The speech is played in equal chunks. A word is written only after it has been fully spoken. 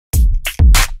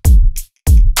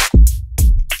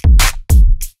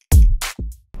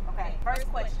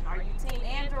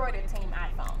Android or Team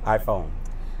iPhone? iPhone.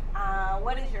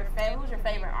 Who's your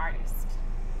favorite artist?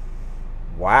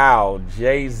 Wow,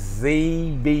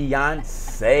 Jay-Z,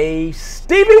 Beyonce,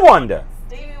 Stevie Wonder.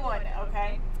 Stevie Wonder,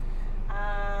 okay.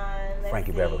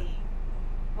 Frankie Beverly.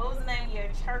 What was the name of your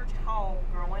church home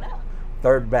growing up?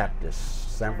 Third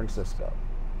Baptist, San Francisco.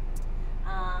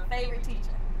 Favorite teacher?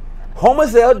 Homer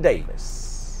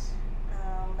Davis.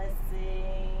 Let's see.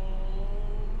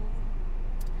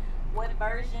 What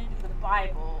version of the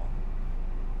Bible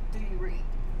do you read?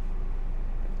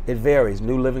 It varies.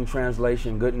 New Living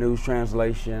Translation, Good News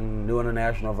Translation, New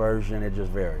International Version. It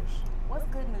just varies. What's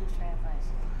Good News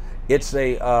Translation? It's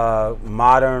a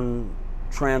modern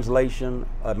translation.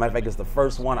 Matter of fact, it's the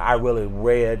first one I really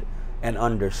read and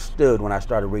understood when I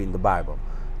started reading the Bible.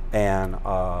 And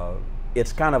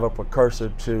it's kind of a precursor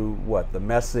to what? The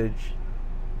Message,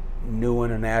 New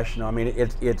International. I mean,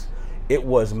 it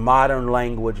was modern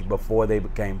language before they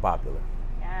became popular.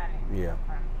 Got it. Yeah.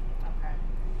 Okay.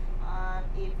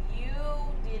 If you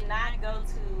did not go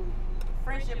to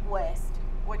Friendship West,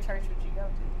 what church would you go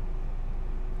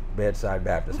to? Bedside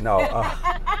Baptist. No. That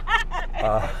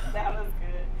was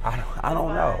good. I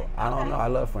don't know. I don't know. I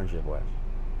love Friendship West.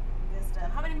 Good stuff.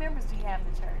 How many members do you have in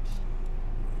the church?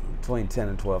 Between 10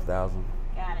 and 12,000.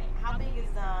 Got it. How big is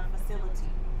the facility?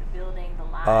 The building, the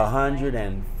line?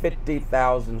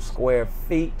 150,000 square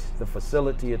feet, the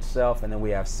facility itself, and then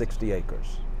we have 60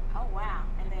 acres. Oh, wow.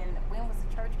 And then when was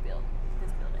the church built,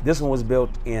 this building? This one was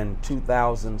built in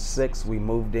 2006. We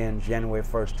moved in January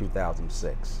 1st,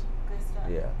 2006. Good stuff.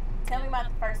 Yeah. Tell me about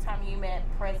the first time you met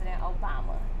President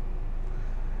Obama.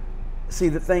 See,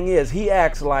 the thing is, he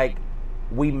acts like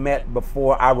we met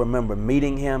before I remember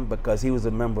meeting him because he was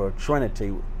a member of Trinity,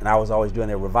 and I was always doing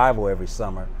their revival every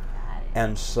summer.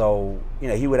 And so,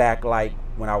 he would act like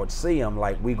when I would see him,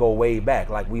 like we go way back,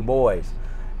 like we boys.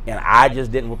 And I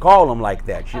just didn't recall him like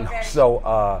that, you know. So,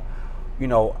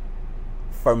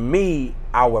 for me,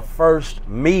 our first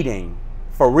meeting,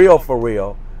 for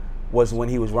real, was when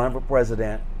he was running for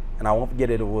president. And I won't forget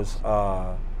it, it was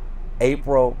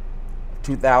April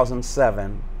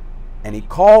 2007. And he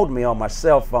called me on my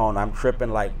cell phone. I'm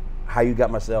tripping like, how you got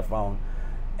my cell phone?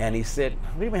 And he said,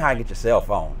 what do you mean how I get your cell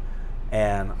phone?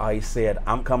 And he said,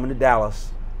 I'm coming to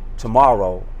Dallas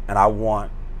tomorrow and I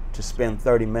want to spend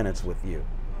 30 minutes with you.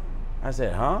 I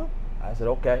said, huh? I said,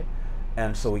 okay.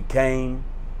 And so he came,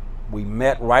 we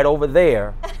met right over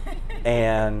there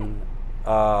and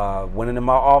went into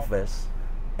my office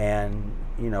and,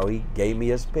 he gave me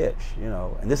his pitch,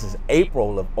 and this is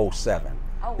April of 2007.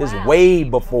 Oh, wow. This is way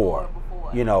before.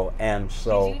 And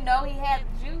so. Did you know he had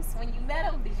the juice when you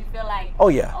met him? Did you feel like, oh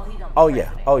yeah, he's gonna be oh yeah,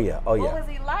 president? oh yeah, oh yeah. What was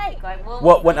he like?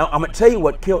 I'm gonna tell you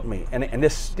what killed me, and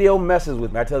this still messes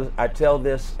with me. I tell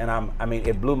this, and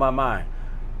it blew my mind.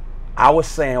 I was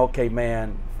saying, okay,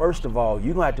 man, first of all,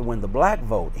 you're gonna have to win the black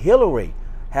vote. Hillary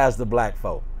has the black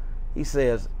vote. He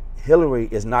says Hillary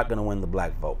is not gonna win the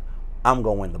black vote. I'm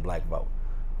gonna win the black vote.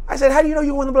 I said, how do you know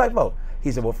you win the black vote?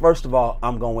 He said, well, first of all,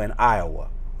 I'm gonna win Iowa.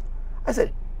 I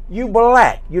said, you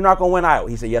black, you're not gonna win Iowa.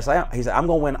 He said, yes, I am. He said, I'm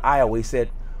gonna win Iowa. He said,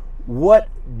 what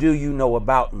do you know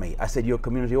about me? I said, you're a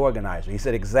community organizer. He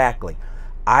said, exactly.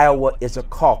 Iowa is a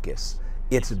caucus.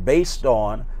 It's based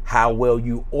on how well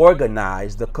you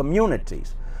organize the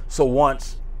communities. So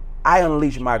once I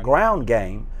unleash my ground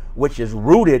game, which is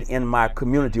rooted in my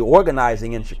community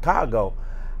organizing in Chicago,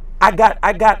 I got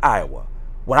Iowa.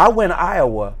 When I win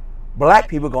Iowa, black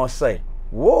people are gonna say,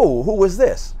 whoa, who is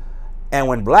this? And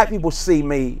when black people see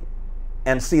me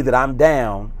and see that I'm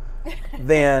down,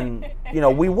 then,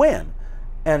 we win.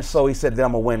 And so he said, then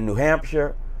I'm gonna win New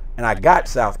Hampshire, and I got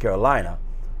South Carolina.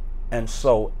 And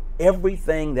so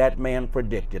everything that man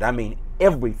predicted,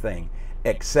 everything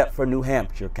except for New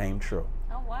Hampshire came true.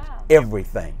 Oh, wow.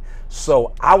 Everything.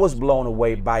 So I was blown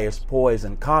away by his poise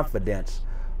and confidence.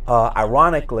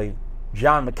 Ironically,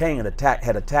 John McCain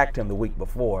had attacked him the week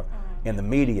before in the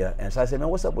media. And so I said, man,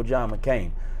 what's up with John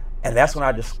McCain? And that's when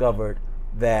I discovered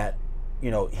that,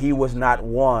 he was not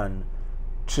one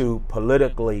to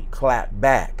politically clap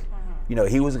back.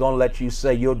 He was going to let you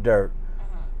say your dirt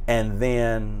and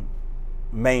then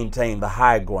maintain the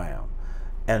high ground.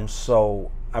 And so,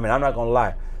 I'm not going to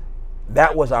lie.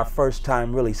 That was our first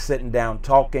time really sitting down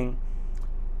talking.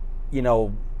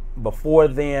 Before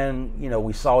then,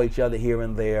 we saw each other here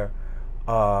and there.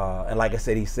 And like I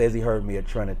said, he says he heard me at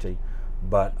Trinity.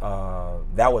 But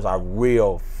that was our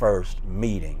real first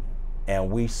meeting. And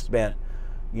we spent,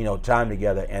 time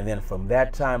together. And then from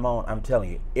that time on, I'm telling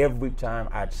you, every time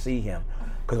I'd see him,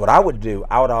 because what I would do,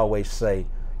 I would always say,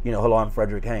 hello, I'm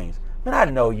Frederick Haynes. Man, I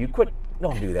know you.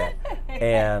 Don't do that.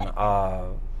 And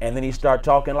And then he start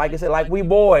talking, like I said, like we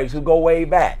boys who go way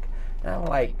back. And I'm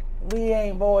like, we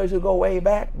ain't boys who go way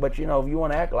back, but you know, if you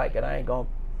want to act like it, I ain't gonna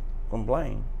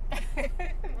complain. Well,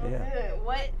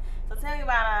 good. So tell me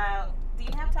about, do you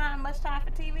have much time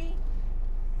for TV?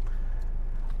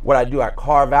 What I do, I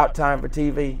carve out time for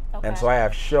TV, Okay. and so I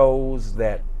have shows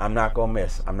that I'm not gonna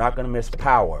miss. I'm not gonna miss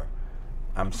Power.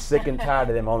 I'm sick and tired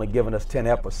of them only giving us 10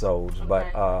 episodes, Okay.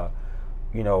 but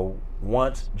you know,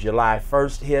 once July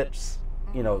 1st hits,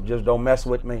 you know, just don't mess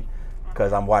with me,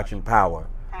 because I'm watching Power.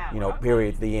 You know,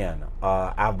 period, the end.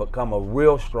 I've become a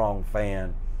real strong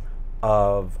fan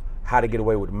of How to Get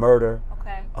Away with Murder,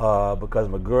 Okay. because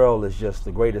my girl is just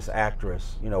the greatest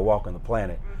actress, you know, walking the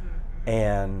planet.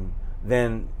 And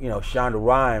then, you know, Shonda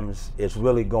Rhimes is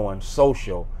really going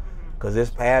social, because this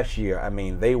past year, I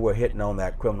mean, they were hitting on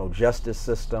that criminal justice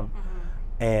system,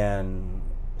 and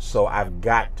so I've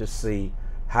got to see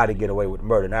How to Get Away with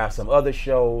Murder. Now, some other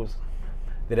shows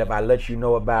that if I let you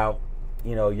know about,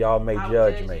 you know, y'all may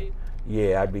judge me.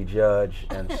 Yeah, I'd be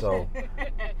judged. And so,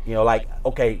 you know, like,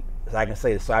 okay, so I can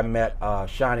say this. So I met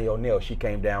Shawnee O'Neal. She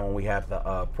came down when we had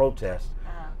the protest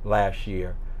last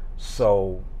year.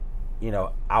 So, you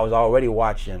know, I was already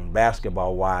watching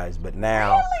Basketball Wives, but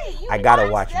now I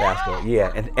gotta watch basketball.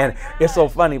 Yeah, and it's so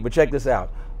funny. But check this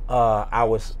out. I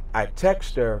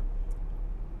texted her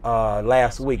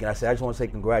last week, and I said, I just want to say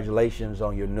congratulations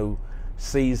on your new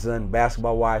season,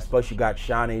 Basketball Wives. Plus, you got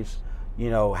Shawnee's, you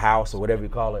know, house or whatever you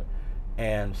call it.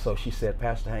 And so she said,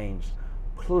 Pastor Haynes,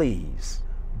 please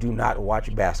do not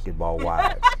watch Basketball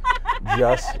Wives.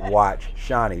 Just watch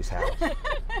Shawnee's house.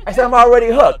 I said, I'm already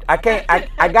hooked. I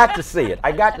got to see it.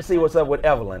 I got to see what's up with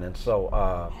Evelyn. And so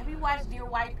have you watched Dear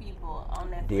White People on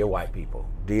Netflix? Dear White People.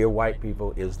 Dear White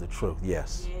People is the truth.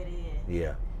 Yes. Yeah, it is.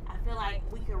 Yeah. I feel like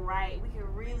we could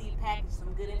really package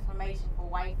some good information for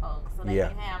white folks so they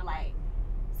can have like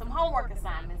some homework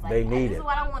assignments. Like, they need this it. is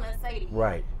what I want to say to you.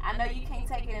 Right. I know you can't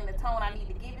take it in the tone I need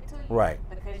to give it to you. Right.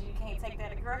 Because you can't take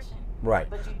that aggression. Right.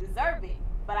 But you deserve it.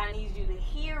 But I need you to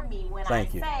hear me when Thank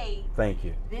I you. say, thank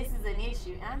you. This is an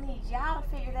issue. And I need y'all to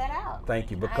figure that out.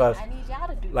 Thank you. Because I need y'all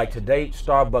to do like that. today,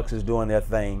 Starbucks is doing their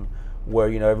thing where,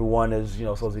 you know, everyone is, you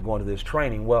know, supposed to be going to this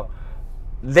training. Well,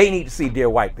 they need to see Dear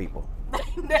White People.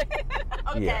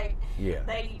 Okay. Yeah.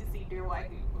 They need to see Dear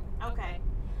White People. Okay.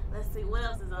 Let's see what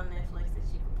else is on Netflix that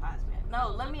you can possibly. No,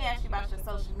 let me ask you about your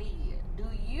social media. Do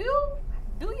you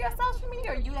do your social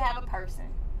media, or you have a person?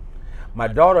 My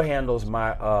daughter handles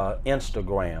my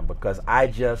Instagram, because I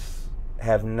just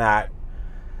have not.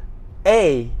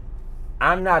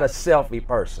 I'm not a selfie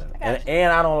person,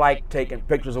 and I don't like taking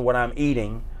pictures of what I'm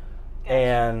eating,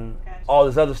 and all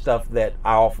this other stuff that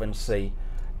I often see,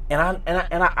 and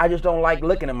I just don't like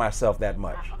looking at myself that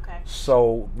much. Okay.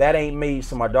 So that ain't me.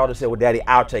 So my daughter said, "Well, Daddy,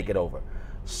 I'll take it over."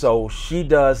 So she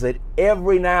does it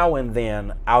every now and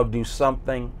then. I'll do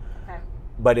something,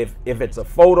 but if it's a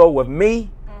photo with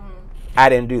me, I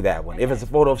didn't do that one. If it's a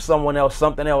photo of someone else,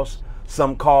 something else,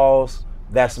 some calls,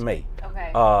 that's me.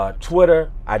 Okay.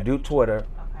 Twitter, I do Twitter.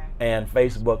 Okay. And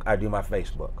Facebook, I do my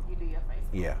Facebook. You do your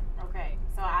Facebook. Yeah. Okay.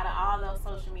 So out of all those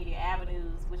social media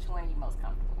avenues, which one are you most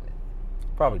comfortable with?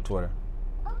 Probably Twitter.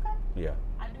 Okay. Yeah.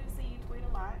 I do see you tweet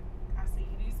a lot. I see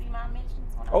you. Do you see my mentions?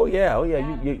 Oh yeah.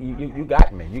 You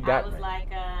got me. You got me. I was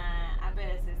like, I bet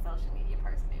it's a social media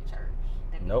person in church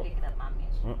that be picking up my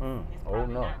mentions. It's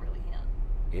probably not really him.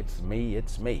 It's me.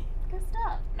 It's me. Good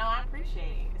stuff. No, I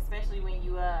appreciate it, especially when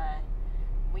you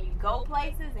go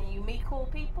places and you meet cool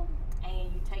people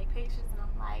and you take pictures, and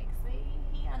I'm like, see,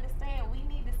 he understands. We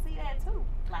need to see that too.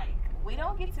 Like, we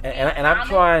don't get to. And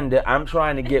I'm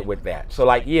trying to get with that. So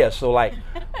like, yeah. So like,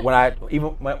 when I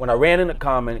ran in the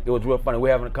comment, it was real funny.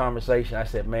 We're having a conversation. I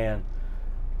said, man,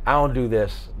 I don't do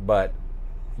this, but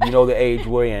you know the age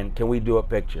we're in. Can we do a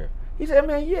picture? He said,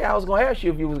 man, yeah. I was gonna ask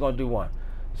you if you was gonna do one.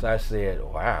 So I said,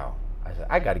 wow. I said,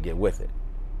 I got to get with it.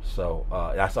 So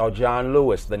I saw John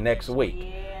Lewis the next week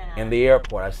in the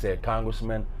airport. I said,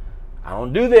 Congressman, I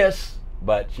don't do this,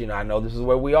 but you know, I know this is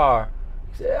where we are.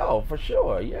 He said, oh, for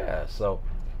sure, yeah. So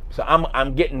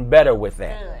I'm getting better with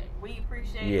that. Good. We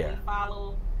appreciate it. We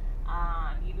follow.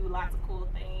 You do lots of cool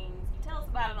things. You tell us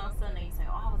about it on Sunday. You say,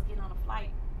 oh, I was getting on a flight,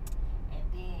 and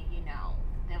then you know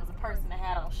there was a person that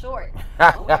had on shorts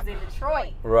who was in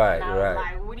Detroit. Right, and I was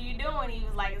like, what are you doing? He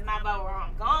was like, it's not about where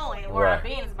I'm going. Where I'm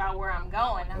being is about where I'm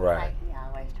going. I was like, he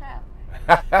always traveling.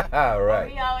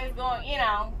 Right. He always going, you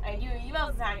know, and you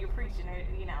most of the time you're preaching or,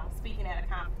 you know, speaking at a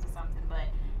conference or something, but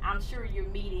I'm sure you're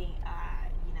meeting,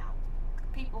 you know,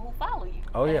 people who follow you.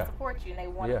 And support you, and they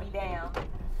want to be down.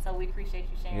 So we appreciate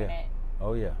you sharing that.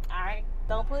 Oh, yeah. All right.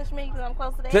 Don't push me because I'm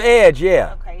close to the edge. To the edge,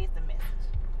 yeah. Okay, it's the message.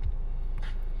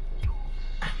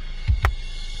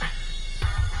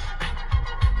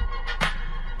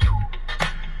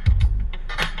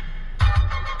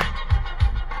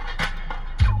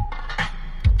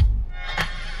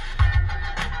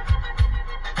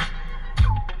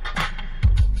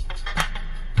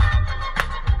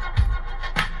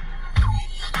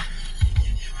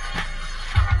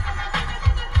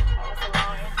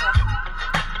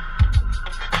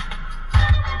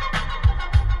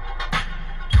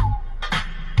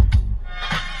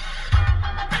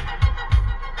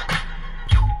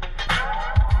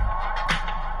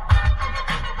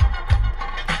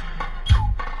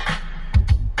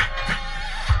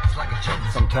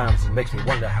 it makes me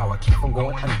wonder how I keep from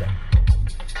going under.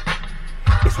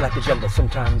 It's like the jungle,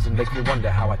 sometimes it makes me wonder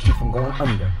how I keep from going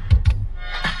under.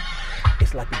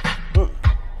 It's like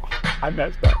I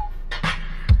messed up.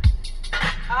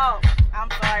 Oh, I'm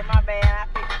sorry, my bad.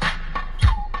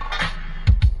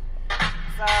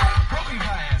 Sorry. Broken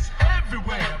glass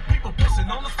everywhere. People pissing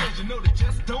on the stage, you know they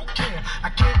just don't care. I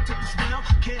can't take the smell,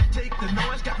 can't take the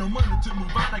noise. Got no money to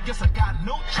move out, I guess I got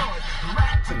no choice.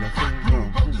 Rats in the front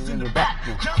room, roaches in the back,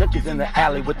 junkies in the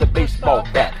alley with the baseball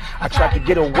bat. I tried to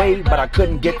get away, but I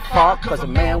couldn't get far, cause a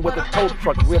man with a tow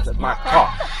truck ripped my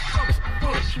car.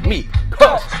 It's me,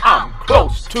 cause I'm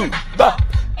close to the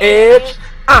edge.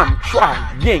 I'm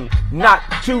trying not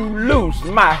to lose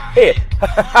my head.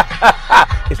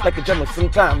 It's like a jungle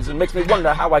sometimes. It makes me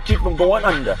wonder how I keep from going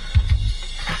under.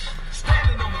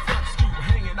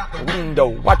 The window,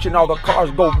 watching all the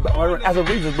cars go as a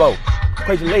breeze blow.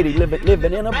 Crazy lady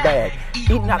living in a bag,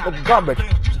 eating out the garbage.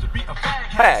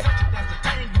 Hey.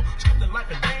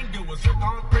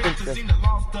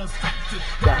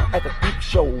 Down at the peep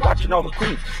show, watching all the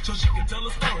creeps.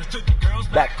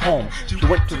 Back home, she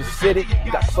went to the city,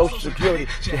 got social security.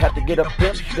 She had to get a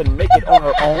pimp, she couldn't make it on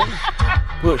her own.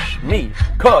 Push me,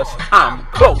 cause I'm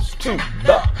close to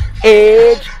the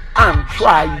edge. I'm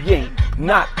trying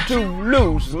not to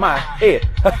lose my head.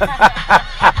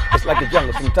 It's like a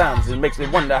jungle sometimes, it makes me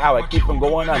wonder how I keep from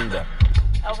going under.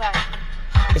 Okay.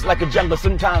 It's like a jungle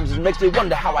sometimes, it makes me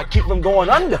wonder how I keep from going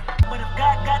under. But if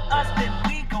God got us, then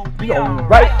we gon' be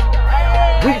alright.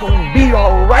 We gon' be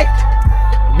alright.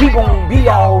 We gon' be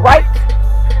alright.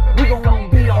 We gon'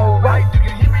 be alright. Do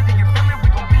you hear me? Do you feel me? We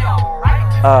gon' be alright.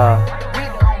 We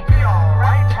gon' be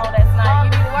alright. Oh, that's not.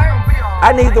 You need the words.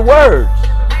 I need the words.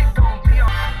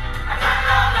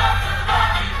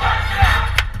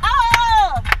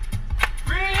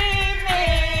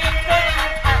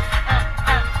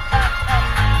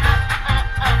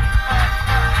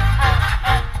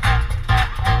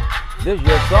 This is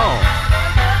your song.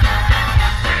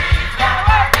 Please don't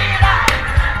work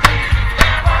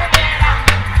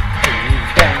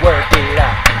it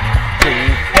out.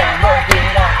 Please don't work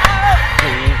it out.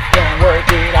 Please don't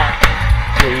work it out.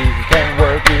 Please don't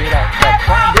work it out. That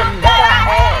problem that I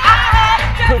had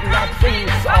could not seem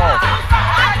solved.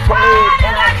 Prayed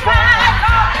and I tried.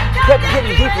 Kept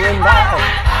getting deeper involved.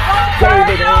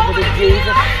 Gave it over to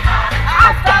Jesus.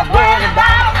 I stopped worrying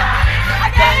about it.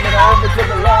 Turn it over to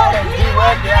the Lord and He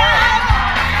worked it out.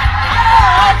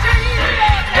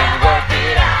 And work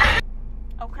it out.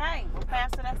 Okay, well,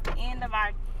 Pastor, that's the end of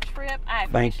our trip. I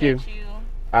Thank appreciate you. you.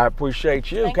 I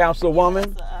appreciate you, Thank Councilwoman. You for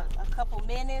giving us a couple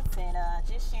minutes and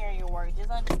just sharing your word.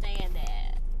 Just understand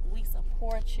that we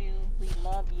support you. We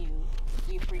love you.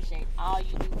 We appreciate all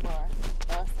you do for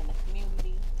us and the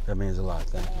community. That means a lot.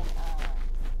 Thank you. And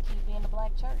keep being the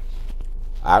Black church.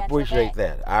 I appreciate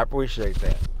that. I appreciate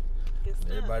that. Good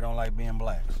stuff. Everybody don't like being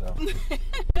black, so.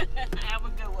 Have a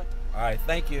good one. All right,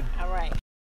 thank you. All right.